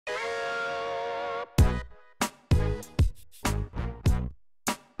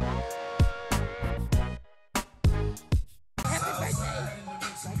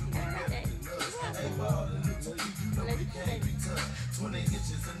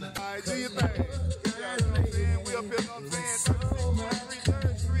Alright, do your thing. Yeah, you know what I'm saying? We up here, you know what I'm saying?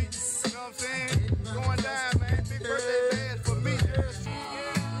 3rd Street, you know what I'm saying? Going down, man. Big birthday bash for me.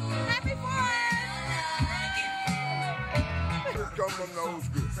 Happy 4th! Come from the old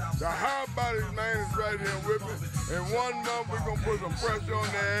school. The high body man is right here with me. And 1 month we're gonna put some pressure on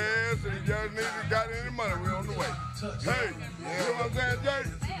their ass, and if y'all niggas got any money, we on the way. Hey, you know what I'm saying, Jay?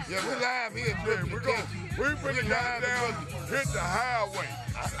 Yeah, we live here. Yeah, we finna get down, hit the highway.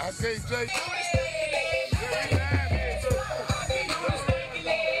 I can't say. Yeah, we live here,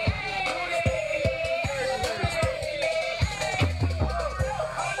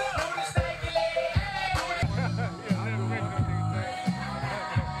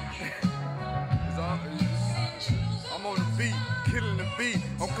 I'm on the beat, killing the beat.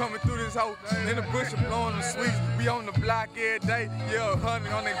 I'm coming through this hoe in the bush, blowing the sweets. We on the block every day. Yeah,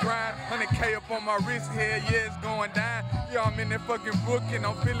 100 on the grind, 100K up on my wrist. Hell yeah, it's going down. Yeah, I'm in that fucking book and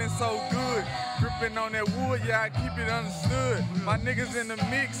I'm feeling so good. Gripping on that wood, yeah, I keep it understood. My niggas in the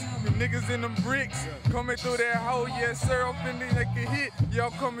mix, the niggas in them bricks. Coming through that hoe, yes sir, I'm finna take a hit.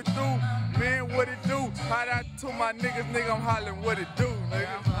 Y'all coming through, man, what it do? How that to my niggas, nigga, I'm hollering what it do, nigga.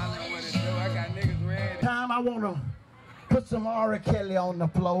 I'm hollering what it do, I got niggas ready. Time I wanna put some R. Kelly on the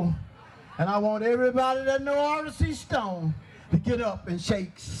floor, and I want everybody that know R.C. Stone to get up and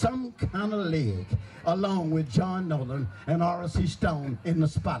shake some kind of leg, along with John Nolan and R.C. Stone in the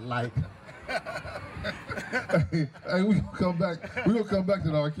spotlight. Hey, we gonna come back. We gonna come back to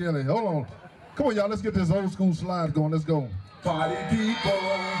the R. Kelly. Hold on, come on, y'all. Let's get this old school slide going. Let's go. Party people,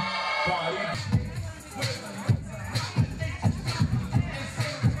 party.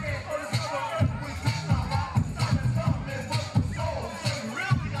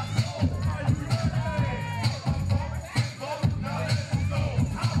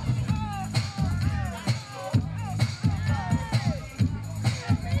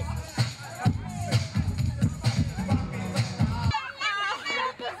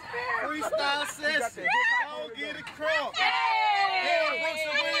 Don't get it crunk. Yeah,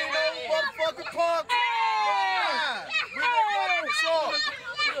 Brookshire, we ain't no motherfucking park. We don't fucking talk.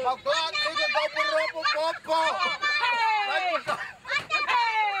 My block nigga go put up a bump.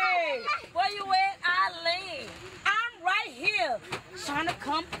 Hey! Where you at, Eileen? I'm right here. Trying to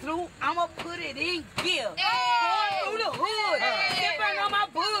come through, I'ma put it in gear. Going through the hood, sipping on my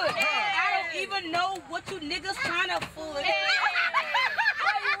bud. I don't even know what you niggas trying to fool. Where you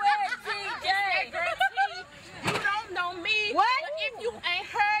at, TJ? You don't know me. What? But if you ain't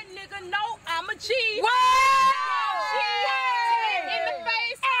heard, nigga, know I'm a G. What? In the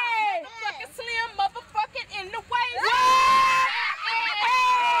face. Hey. Motherfucking slim, motherfucking in the waist. What?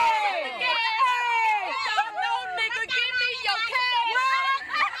 Don't know, nigga, give me your cash.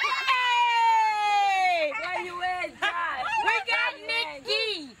 Hey! Where you at, Josh? We got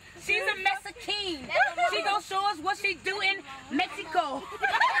Nikki. She's a Mexican. She gonna show us what she do in Mexico. Come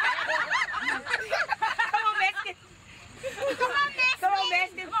on, Mexican. Come on,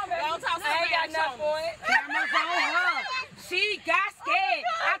 Mexican. I ain't got nothing for it. Cameras on her. She got scared.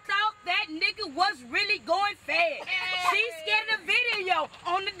 I thought that nigga was really going fast. She scared of the video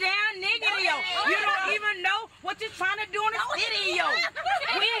on the damn nigga. You don't even know what you're trying to do in the video.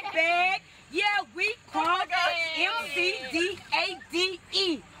 We bad. Yeah, we crunk.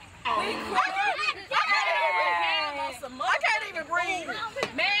 MCDADE. I can't even breathe.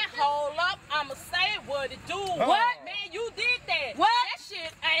 Man, hold up. I'ma say what it do. What? Man, you did that. What? That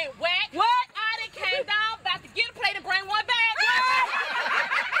shit ain't whack. What? I done came down, about to get a plate and bring one back.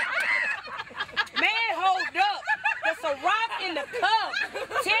 Man, hold up. There's a rock in the cup.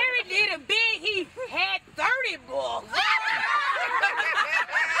 Terry did a big, he had 30 balls.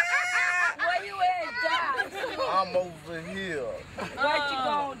 Where you at, Josh? I'm over here. What you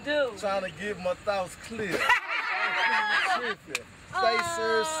gonna do? Trying to get my thoughts clear. Sipping. Stay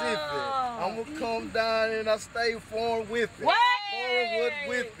sipping. I'ma come down and I stay foreign with it. What? Forward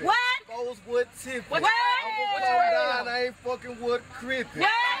with it. What? Goes with tipping. What? I'ma come down, I ain't fucking with crippin'.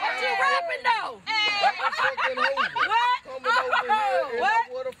 What you rapping though? I'm fucking over. What? Coming over here and What? I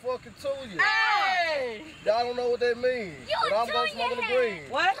wanna fucking to you. Hey! Y'all don't know what that means. But I'm gonna smoke the green.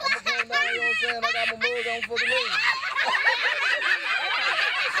 What? I'ma come down, you know what I'm saying? I got my mug on for the lean.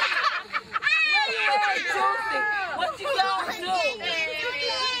 Where you at, Juicy? What you gonna do?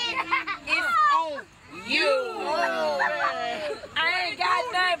 It's on you. I ain't got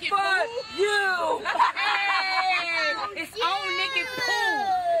nothing for you. Hey, it's on Nikki Pooh.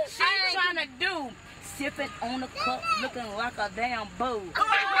 She trying to do sipping on a cup, looking like a damn boo.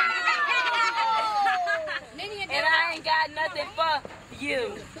 And I ain't got nothing for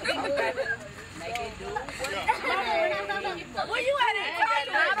you. Make it do. Where you at?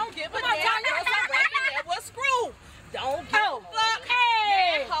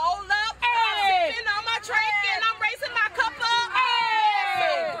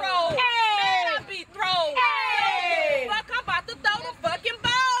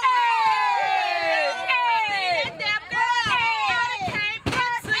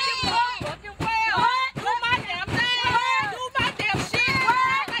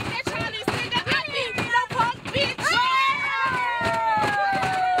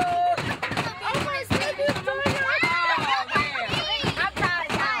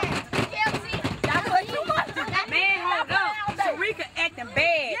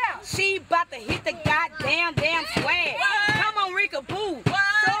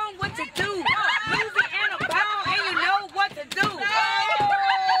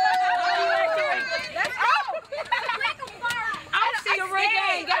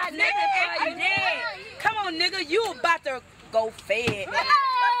 it.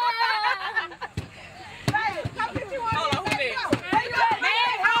 Hold on, who next?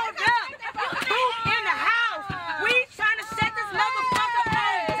 Man, hold up. Boot in the house. We trying to set this motherfucker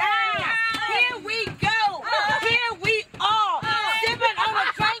on down. Here we go. Here we are. Sipping on a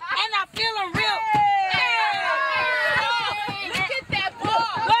drink and I'm feeling real. Look at that boy.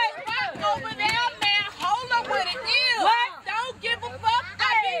 What? Over there, man. Hold up what it is. What? Don't give a fuck. I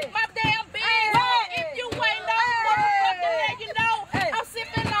beat my damn beans. What? If you ain't know, motherfucker, let you know. I'm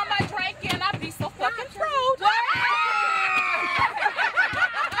sipping on my drink and I be so fucking proud.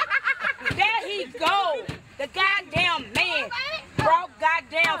 There he go. The goddamn man brought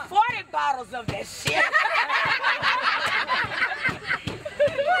goddamn 40 bottles of that shit.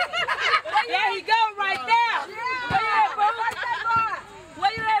 There he go right there. Where you at, boo?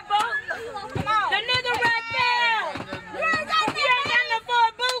 Where you at, boo? The nigga right there. You ain't got nothing for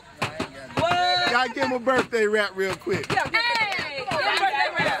a boo. What? Y'all give him a birthday rap real quick. Hey,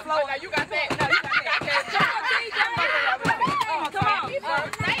 You got that. come on. Happy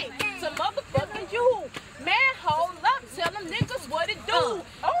birthday to motherfucking you. Man, hold up. Tell them niggas what it do.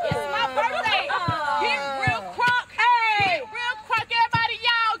 It's my birthday. Get real crunk. Hey. Get real crunk. Everybody,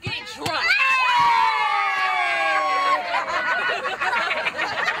 y'all get drunk.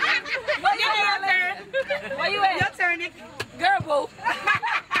 Where you at? Your turn, nigga. Girl, boo.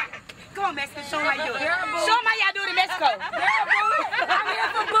 Come on, Mexico. Show them how you do it. Show them how y'all do it in Mexico. Girl, boo. I'm here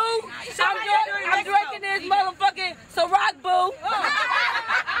for boo. I'm drinking this motherfucking Ciroc, boo.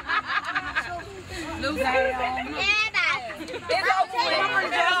 Lose that. It's okay.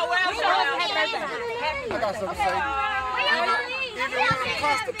 I got something to say. Even when I'm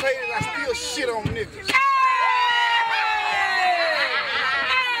constipated, I still shit on niggas.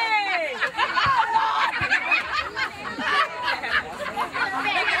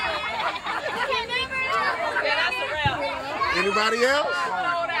 Anybody else?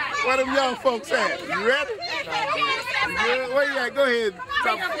 Where them young folks at? You ready? You good? Where you at? Go ahead.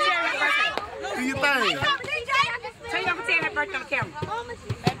 Do your thing. Tell your Uncle Terry happy birthday on the camera.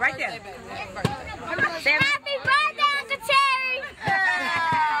 Right there. Happy birthday, Uncle Terry!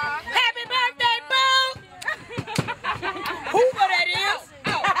 Happy birthday, boo! Whoever that is.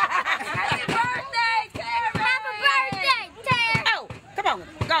 Happy birthday, Terry! Happy birthday, Terry! Oh, come on.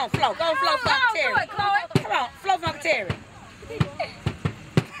 Go on, flow. Go on, flow for Uncle Terry. Come on, flow for Uncle Terry.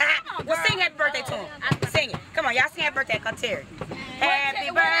 Well, sing happy birthday to him. Sing it. Come on, y'all sing happy birthday to Uncle Terry. Happy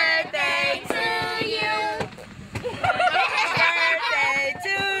birthday to you. Happy birthday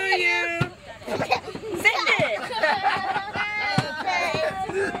to you. Sing it.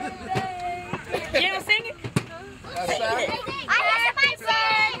 You don't sing it? Sing it. Happy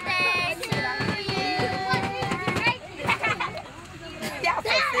birthday to you! Y'all so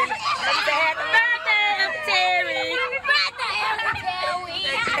silly. Happy birthday, Uncle Terry. Happy birthday, Uncle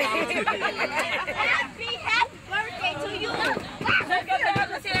Terry!